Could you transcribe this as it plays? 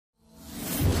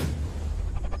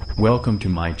Welcome to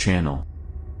my channel.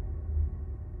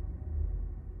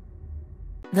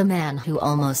 The man who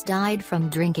almost died from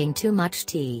drinking too much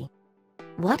tea.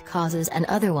 What causes an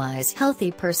otherwise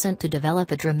healthy person to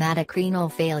develop a dramatic renal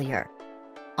failure?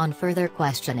 On further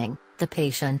questioning, the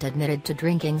patient admitted to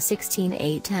drinking 16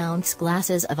 8-ounce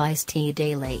glasses of iced tea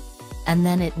daily. And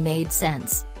then it made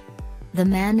sense. The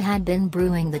man had been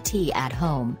brewing the tea at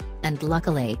home, and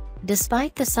luckily,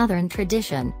 despite the Southern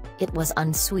tradition, it was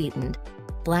unsweetened.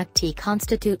 Black tea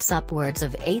constitutes upwards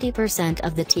of 80%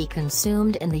 of the tea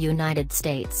consumed in the United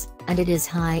States, and it is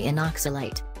high in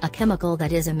oxalate, a chemical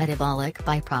that is a metabolic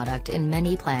byproduct in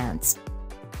many plants.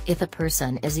 If a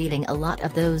person is eating a lot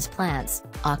of those plants,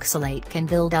 oxalate can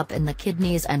build up in the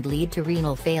kidneys and lead to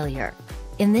renal failure.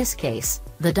 In this case,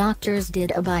 the doctors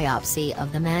did a biopsy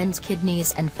of the man's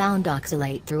kidneys and found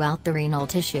oxalate throughout the renal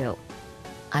tissue.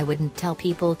 "I wouldn't tell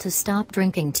people to stop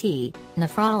drinking tea,"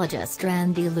 nephrologist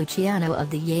Randy Luciano of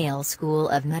the Yale School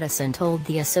of Medicine told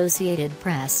the Associated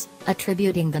Press,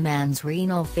 attributing the man's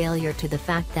renal failure to the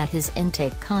fact that his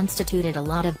intake constituted a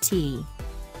lot of tea.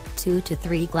 2 to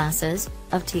 3 glasses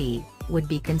of tea would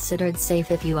be considered safe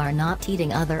if you are not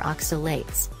eating other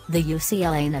oxalates, the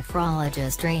UCLA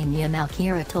nephrologist Rania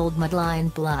Malkira told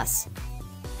Medline Plus.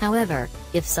 However,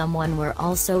 if someone were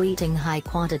also eating high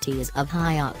quantities of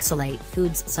high oxalate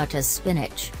foods such as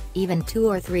spinach, even 2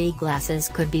 or 3 glasses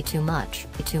could be too much.